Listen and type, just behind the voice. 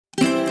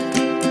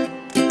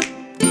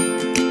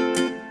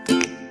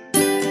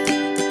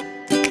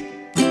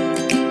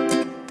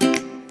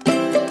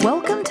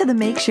the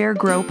Make, Share,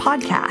 Grow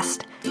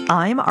podcast.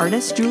 I'm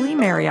artist Julie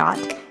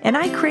Marriott, and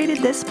I created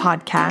this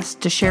podcast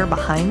to share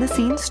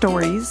behind-the-scenes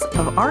stories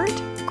of art,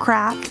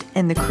 craft,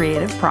 and the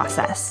creative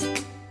process.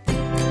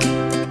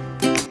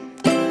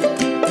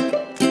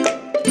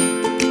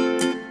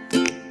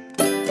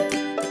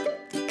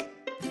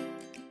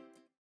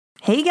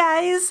 Hey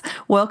guys,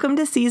 welcome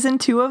to season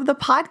 2 of the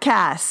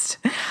podcast.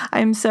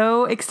 I'm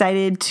so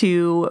excited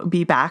to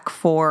be back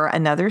for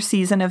another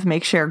season of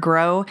Make, Share,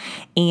 Grow,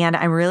 and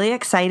I'm really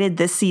excited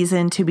this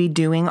season to be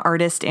doing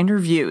artist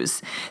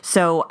interviews.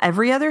 So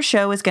every other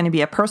show is going to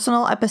be a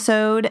personal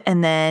episode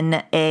and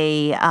then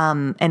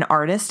an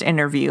artist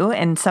interview,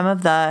 and some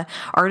of the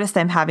artists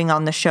I'm having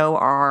on the show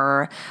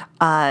are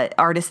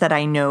artists that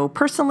I know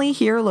personally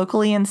here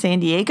locally in San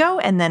Diego,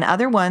 and then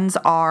other ones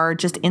are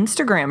just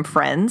Instagram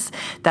friends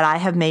that I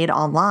have made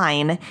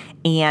online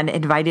and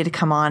invited to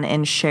come on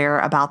and share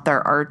about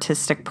their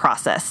artistic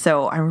process.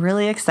 So I'm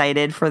really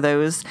excited for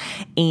those,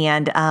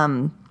 and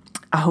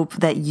I hope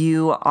that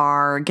you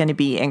are going to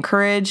be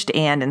encouraged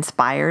and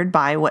inspired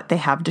by what they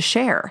have to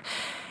share.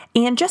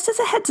 And just as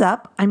a heads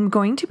up, I'm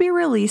going to be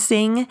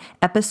releasing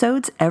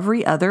episodes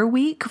every other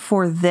week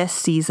for this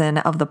season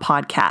of the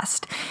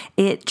podcast.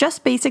 It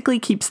just basically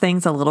keeps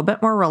things a little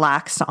bit more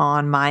relaxed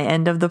on my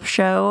end of the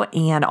show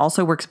and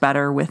also works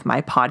better with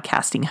my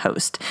podcasting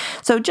host.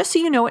 So just so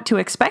you know what to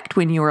expect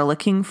when you are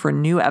looking for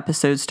new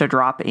episodes to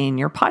drop in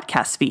your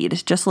podcast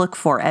feed, just look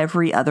for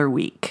every other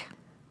week.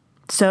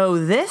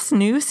 So this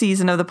new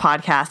season of the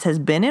podcast has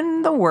been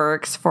in the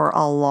works for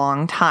a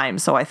long time.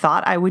 So I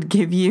thought I would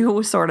give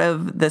you sort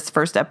of this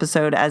first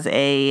episode as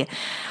a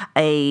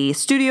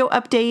studio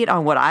update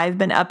on what I've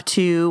been up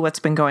to, what's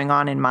been going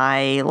on in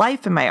my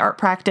life and my art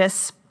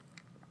practice,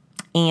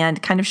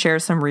 and kind of share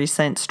some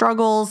recent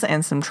struggles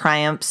and some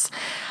triumphs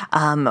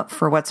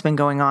for what's been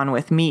going on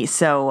with me.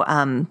 So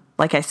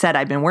like I said,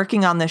 I've been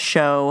working on this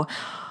show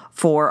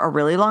for a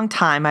really long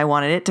time. I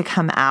wanted it to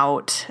come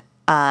out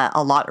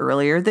a lot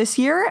earlier this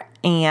year,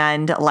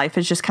 and life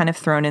has just kind of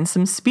thrown in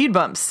some speed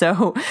bumps.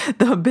 So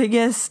the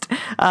biggest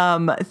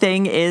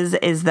thing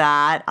is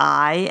that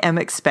I am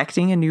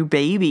expecting a new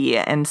baby.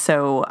 And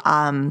so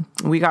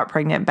we got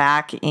pregnant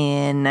back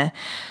in,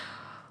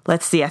 I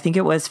think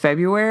it was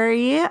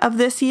February of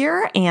this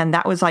year. And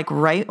that was like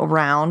right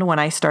around when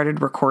I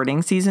started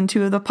recording season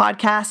 2 of the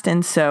podcast.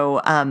 And so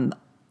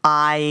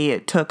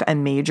I took a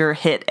major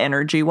hit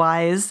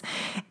energy-wise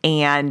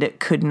and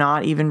could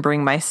not even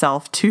bring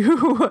myself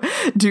to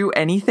do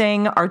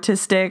anything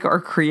artistic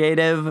or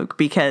creative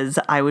because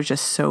I was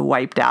just so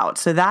wiped out.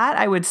 So that,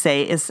 I would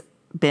say, has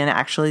been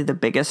actually the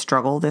biggest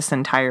struggle this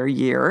entire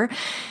year,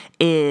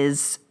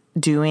 is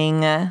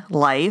doing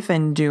life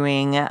and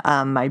doing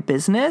my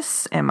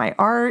business and my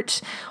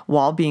art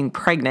while being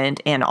pregnant,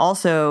 and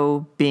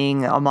also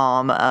being a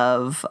mom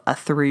of a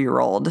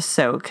 3-year-old.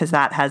 So, because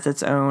that has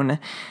its own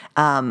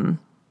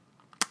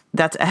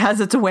that has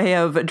its way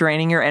of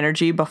draining your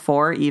energy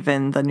before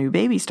even the new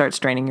baby starts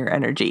draining your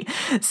energy.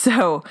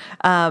 So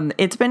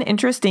it's been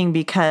interesting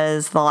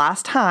because the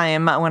last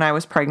time when I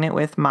was pregnant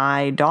with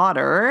my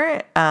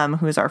daughter,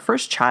 who is our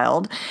first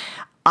child,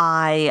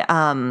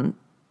 I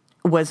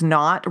was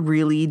not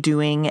really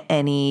doing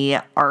any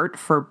art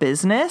for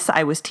business.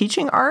 I was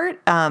teaching art,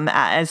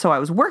 and so I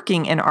was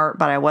working in art,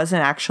 but I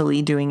wasn't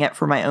actually doing it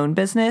for my own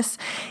business,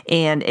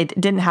 and it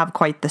didn't have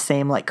quite the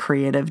same like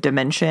creative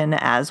dimension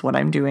as what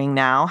I'm doing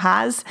now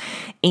has.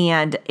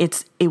 And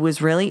it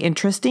was really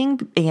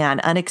interesting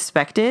and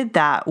unexpected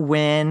that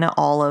when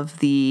all of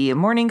the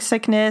morning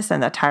sickness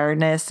and the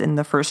tiredness in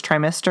the first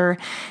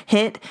trimester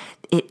hit,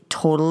 it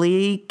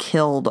totally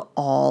killed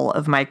all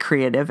of my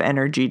creative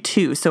energy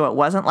too. So it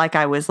wasn't like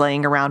I was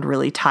laying around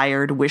really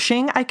tired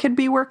wishing I could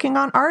be working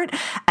on art.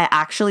 I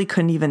actually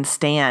couldn't even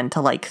stand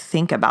to like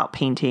think about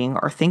painting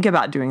or think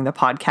about doing the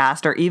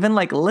podcast or even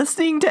like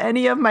listening to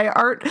any of my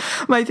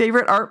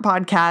favorite art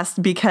podcasts,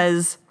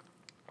 because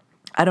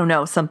I don't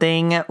know,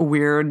 something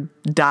weird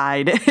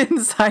died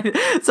inside.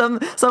 Some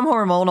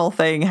hormonal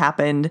thing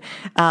happened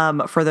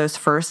for those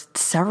first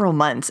several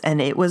months,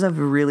 and it was a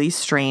really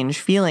strange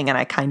feeling. And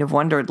I kind of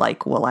wondered,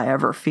 like, will I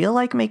ever feel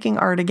like making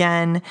art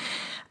again?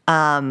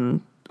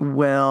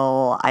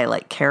 Will I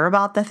like care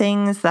about the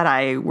things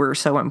that were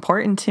so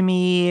important to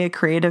me,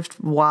 creative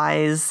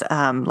wise?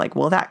 Like,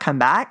 will that come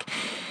back?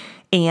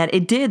 And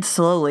it did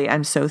slowly.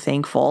 I'm so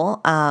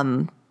thankful.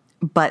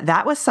 But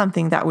that was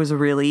something that was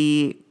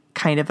really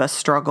kind of a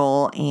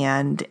struggle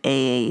and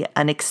a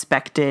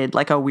unexpected,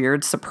 like a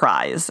weird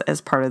surprise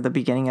as part of the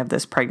beginning of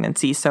this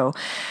pregnancy. So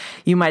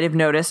you might have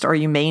noticed, or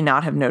you may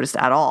not have noticed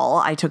at all,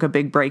 I took a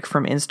big break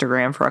from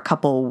Instagram for a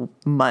couple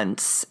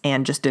months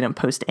and just didn't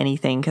post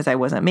anything because I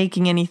wasn't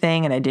making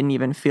anything, and I didn't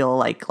even feel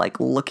like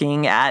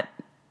looking at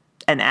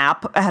an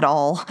app at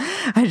all.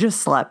 I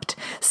just slept.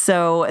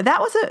 So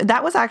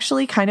that was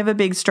actually kind of a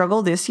big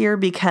struggle this year,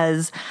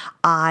 because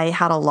I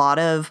had a lot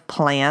of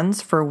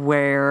plans for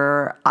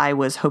where I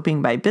was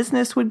hoping my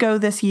business would go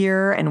this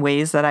year and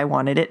ways that I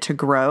wanted it to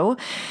grow,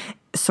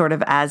 sort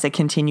of as a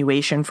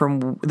continuation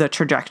from the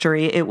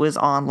trajectory it was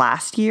on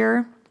last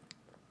year.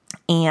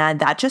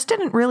 And that just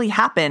didn't really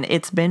happen.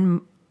 It's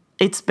been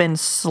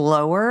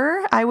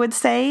slower, I would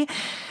say,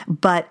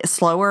 but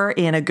slower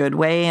in a good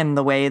way, and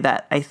the way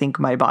that I think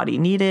my body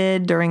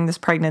needed during this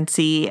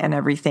pregnancy and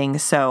everything.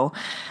 So,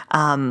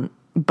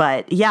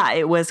 but yeah,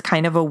 it was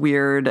kind of a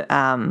weird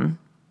time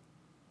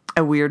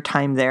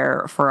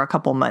there for a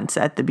couple months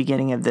at the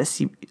beginning of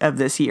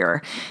this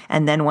year.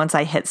 And then once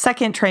I hit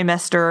second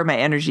trimester, my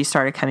energy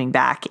started coming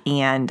back,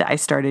 and I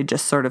started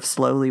just sort of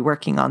slowly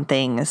working on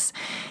things.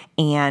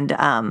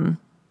 And,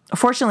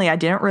 fortunately, I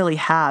didn't really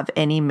have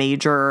any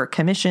major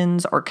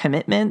commissions or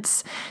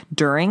commitments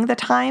during the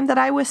time that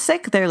I was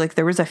sick.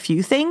 There was a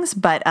few things,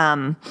 but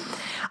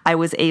I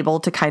was able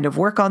to kind of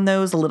work on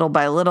those little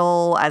by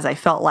little as I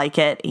felt like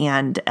it,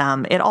 and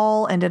it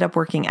all ended up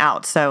working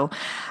out. So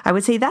I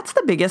would say that's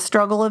the biggest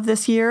struggle of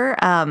this year.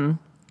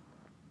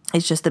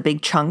 It's just the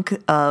big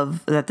chunk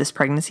of that this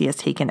pregnancy has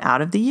taken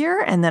out of the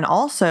year, and then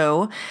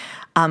also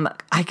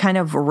I kind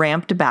of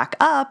ramped back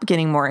up,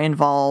 getting more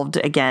involved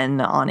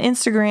again on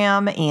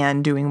Instagram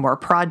and doing more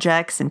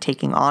projects and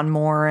taking on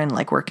more and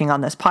like working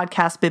on this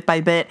podcast bit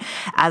by bit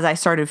as I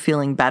started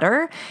feeling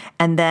better.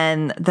 And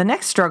then the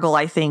next struggle,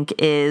 I think,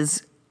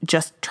 is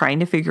just trying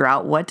to figure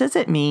out, what does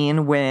it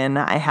mean when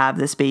I have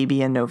this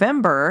baby in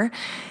November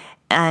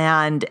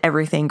and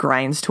everything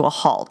grinds to a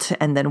halt?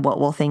 And then what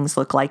will things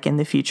look like in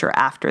the future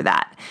after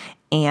that?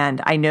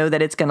 And I know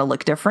that it's going to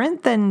look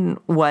different than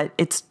what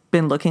it's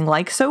been looking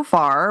like so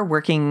far,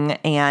 working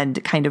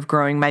and kind of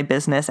growing my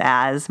business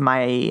as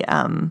my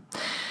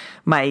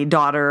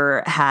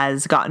daughter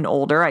has gotten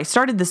older. I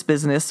started this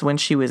business when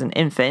she was an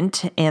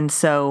infant, and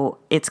so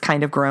it's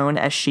kind of grown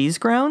as she's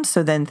grown.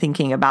 So then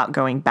thinking about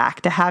going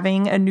back to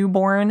having a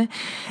newborn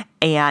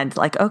and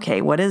like,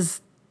 okay, what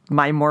is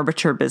my more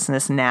mature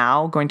business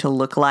now going to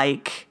look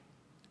like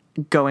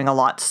going a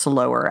lot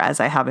slower as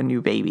I have a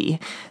new baby?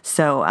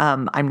 So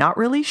I'm not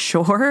really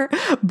sure,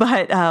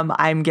 but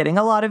I'm getting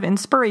a lot of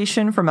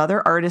inspiration from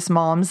other artist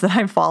moms that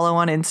I follow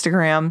on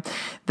Instagram,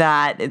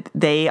 that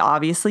they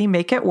obviously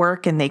make it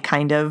work, and they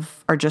kind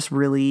of are just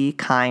really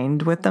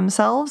kind with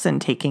themselves and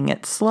taking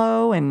it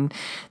slow, and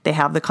they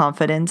have the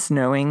confidence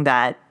knowing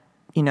that,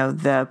 you know,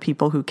 the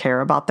people who care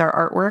about their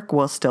artwork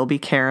will still be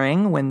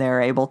caring when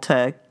they're able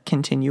to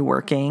continue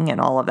working and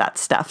all of that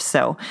stuff.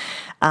 So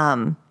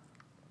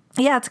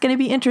yeah, it's going to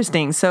be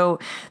interesting. So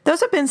those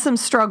have been some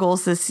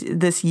struggles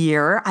this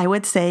year. I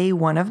would say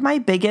one of my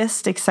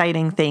biggest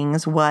exciting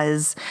things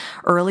was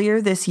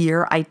earlier this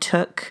year, I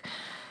took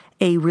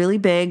a really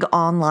big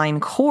online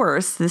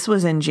course. This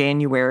was in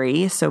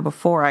January, so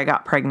before I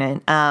got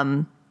pregnant.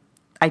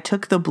 I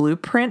took the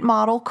Blueprint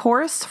Model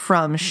course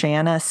from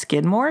Shanna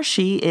Skidmore.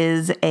 She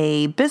is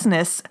a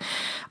business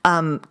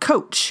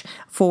coach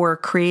for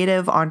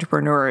creative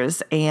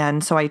entrepreneurs.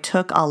 And so I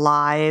took a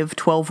live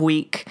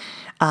 12-week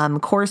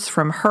course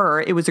from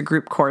her. It was a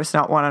group course,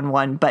 not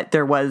one-on-one, but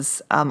there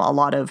was a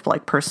lot of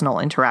like personal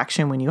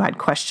interaction when you had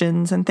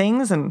questions and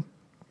things, and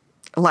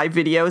live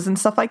videos and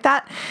stuff like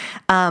that.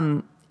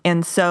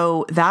 And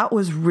so that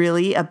was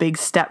really a big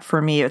step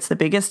for me. It's the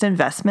biggest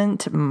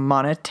investment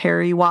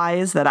monetary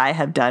wise that I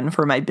have done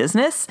for my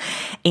business.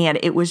 And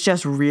it was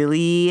just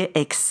really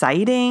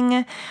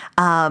exciting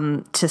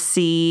to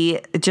see,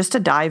 just to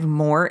dive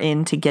more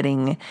into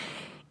getting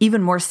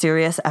even more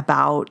serious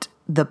about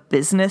the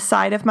business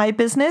side of my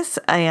business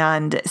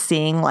and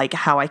seeing like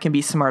how I can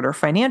be smarter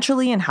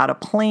financially and how to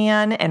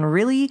plan. And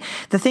really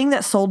the thing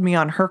that sold me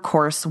on her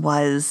course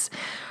was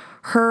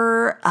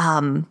her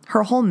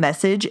whole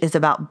message is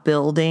about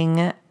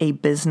building a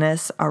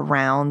business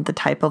around the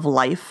type of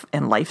life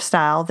and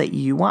lifestyle that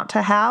you want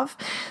to have.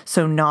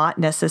 So not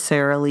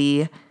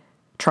necessarily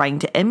trying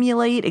to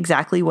emulate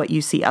exactly what you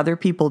see other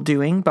people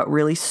doing, but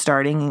really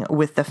starting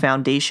with the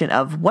foundation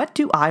of, what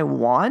do I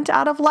want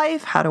out of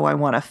life? How do I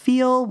want to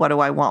feel? What do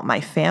I want my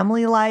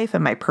family life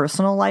and my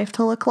personal life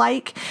to look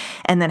like?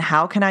 And then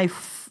how can I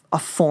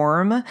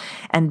form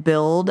and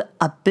build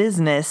a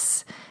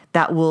business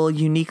that will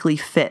uniquely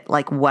fit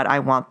like what I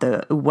want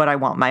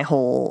my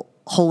whole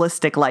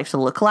holistic life to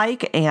look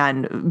like,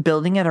 and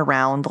building it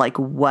around like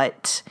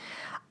what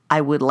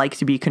I would like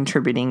to be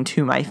contributing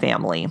to my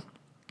family.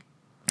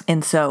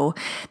 And so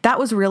that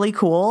was really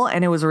cool,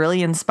 and it was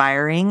really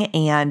inspiring.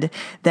 And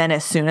then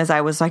as soon as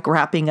I was like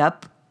wrapping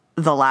up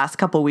the last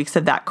couple of weeks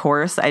of that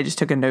course, I just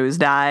took a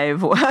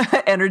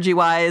nosedive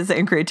energy-wise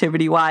and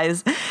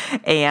creativity-wise,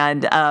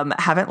 and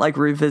haven't like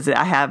revisited.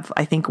 I have,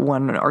 I think,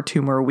 1 or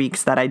 2 more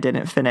weeks that I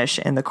didn't finish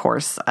in the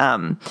course.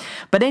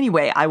 But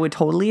anyway, I would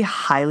totally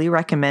highly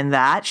recommend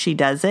that. She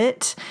does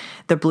it,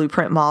 the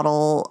Blueprint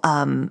Model,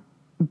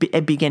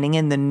 beginning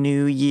in the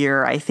new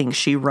year. I think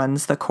she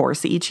runs the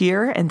course each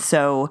year. And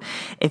so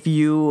if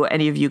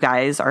any of you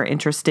guys are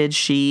interested,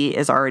 she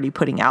is already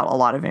putting out a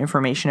lot of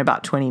information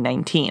about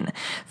 2019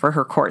 for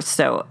her course.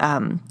 So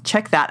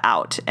check that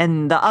out.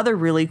 And the other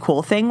really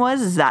cool thing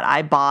is that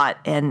I bought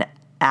an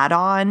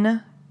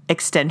add-on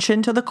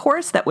extension to the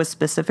course that was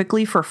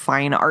specifically for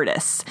fine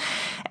artists.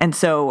 And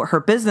so her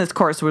business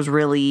course was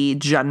really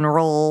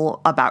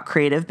general about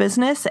creative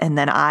business. And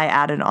then I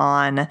added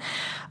on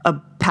a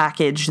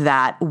package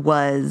that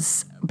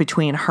was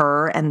between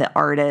her and the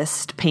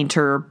artist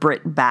painter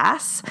Britt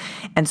Bass.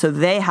 And so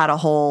they had a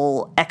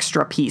whole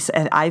extra piece,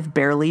 and I've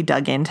barely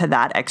dug into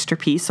that extra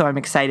piece. So I'm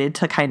excited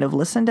to kind of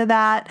listen to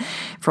that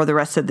for the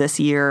rest of this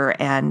year.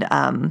 And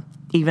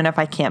even if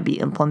I can't be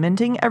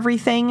implementing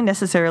everything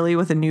necessarily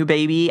with a new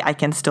baby, I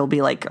can still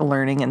be like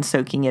learning and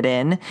soaking it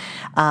in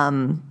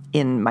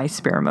my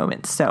spare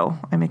moments. So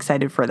I'm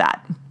excited for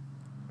that.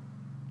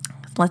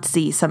 Let's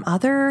see, some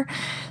other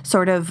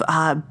sort of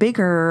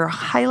bigger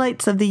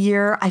highlights of the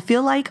year. I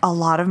feel like a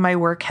lot of my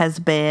work has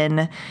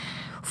been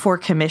for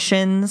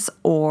commissions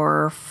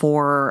or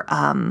for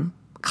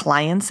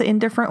clients in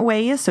different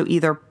ways. So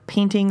either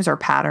paintings or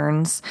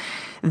patterns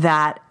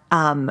that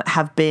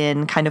have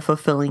been kind of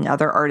fulfilling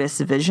other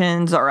artists'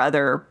 visions or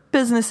other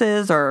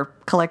businesses or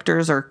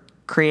collectors or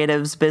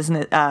creatives'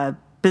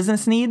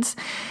 business needs.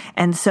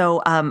 And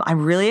so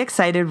I'm really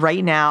excited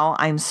right now.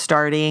 I'm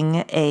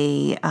starting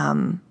a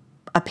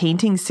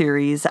painting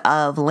series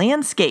of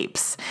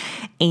landscapes,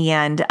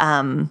 and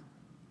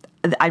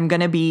I'm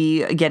going to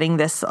be getting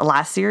this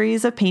last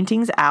series of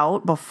paintings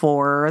out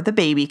before the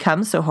baby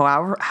comes. So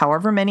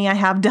however many I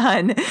have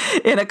done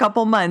in a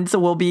couple months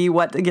will be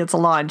what gets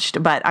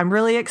launched. But I'm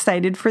really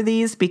excited for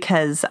these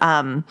because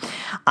I'm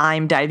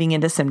diving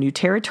into some new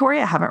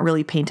territory. I haven't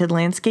really painted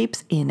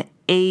landscapes in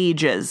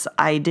ages.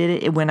 I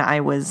did it when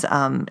I was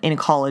in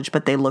college,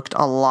 but they looked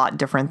a lot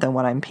different than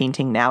what I'm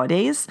painting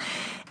nowadays.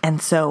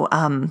 And so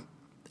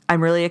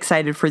I'm really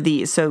excited for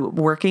these. So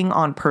working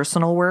on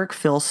personal work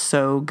feels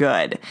so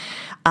good.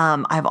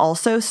 I've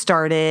also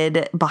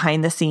started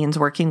behind the scenes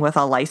working with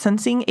a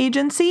licensing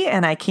agency,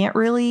 and I can't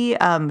really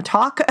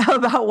talk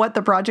about what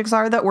the projects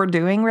are that we're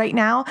doing right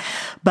now,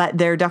 but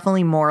they're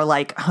definitely more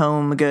like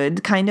home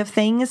good kind of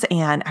things.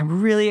 And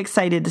I'm really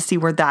excited to see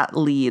where that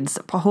leads.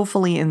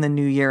 Hopefully in the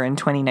new year in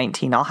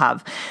 2019, I'll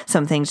have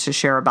some things to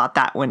share about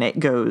that when it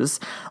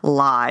goes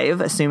live,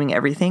 assuming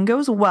everything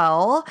goes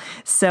well.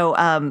 So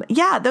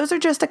yeah, those are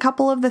just a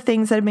couple of the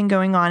things that have been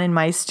going on in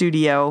my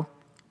studio.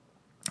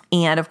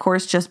 And of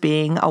course, just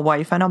being a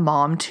wife and a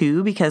mom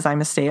too, because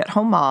I'm a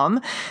stay-at-home mom.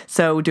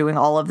 So doing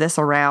all of this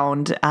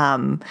around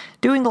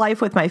doing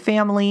life with my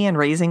family and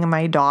raising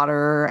my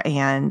daughter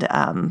and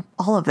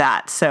all of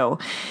that. So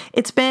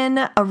it's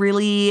been a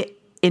really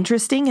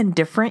interesting and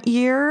different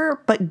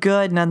year, but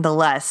good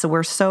nonetheless. So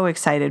we're so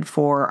excited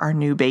for our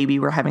new baby.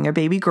 We're having a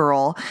baby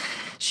girl.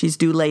 She's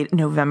due late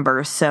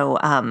November.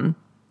 So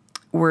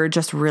we're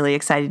just really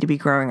excited to be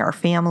growing our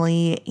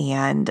family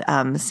and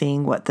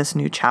seeing what this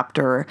new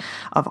chapter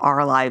of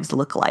our lives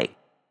look like.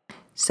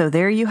 So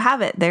there you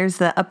have it. There's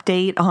the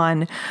update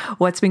on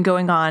what's been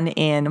going on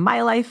in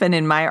my life and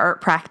in my art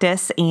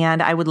practice.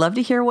 And I would love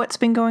to hear what's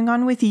been going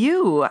on with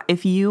you.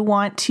 If you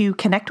want to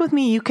connect with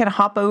me, you can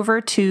hop over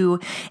to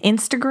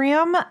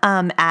Instagram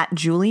at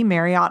Julie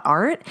Marriott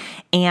Art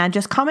and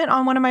just comment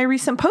on one of my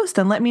recent posts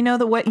and let me know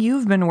what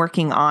you've been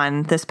working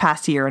on this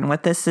past year and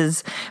what this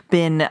has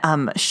been,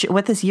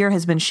 what this year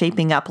has been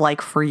shaping up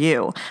like for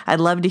you. I'd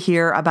love to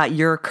hear about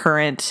your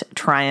current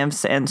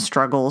triumphs and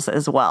struggles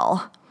as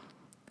well.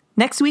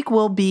 Next week,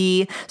 we'll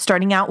be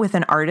starting out with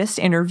an artist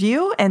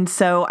interview, and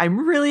so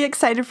I'm really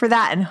excited for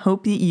that and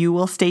hope that you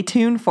will stay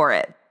tuned for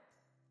it.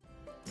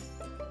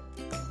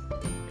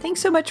 Thanks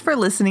so much for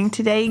listening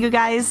today, you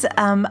guys.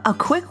 A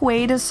quick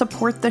way to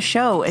support the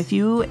show. If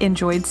you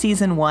enjoyed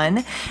season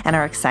 1 and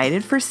are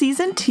excited for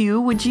season 2,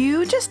 would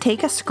you just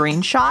take a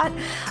screenshot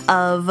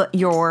of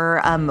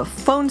your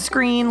phone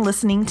screen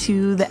listening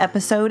to the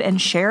episode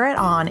and share it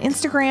on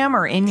Instagram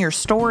or in your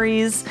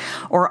stories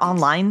or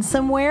online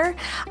somewhere?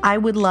 I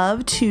would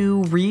love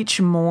to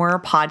reach more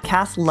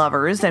podcast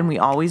lovers, and we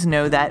always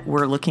know that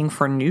we're looking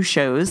for new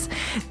shows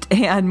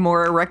and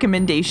more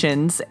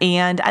recommendations,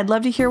 and I'd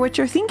love to hear what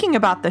you're thinking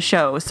about the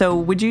show. So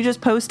would you just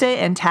post it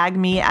and tag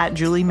me at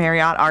Julie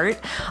Marriott Art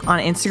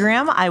on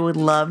Instagram? I would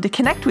love to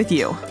connect with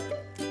you.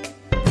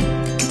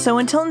 So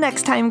until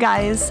next time,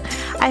 guys,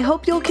 I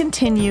hope you'll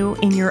continue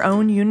in your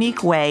own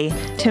unique way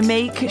to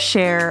make,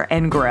 share,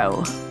 and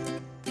grow.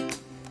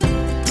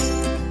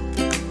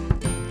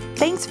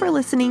 Thanks for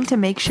listening to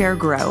Make, Share,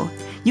 Grow.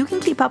 You can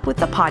keep up with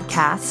the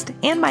podcast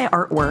and my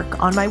artwork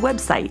on my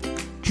website,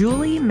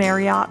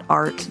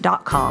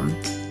 juliemarriottart.com,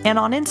 and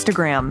on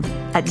Instagram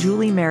at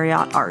Julie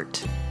Marriott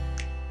Art.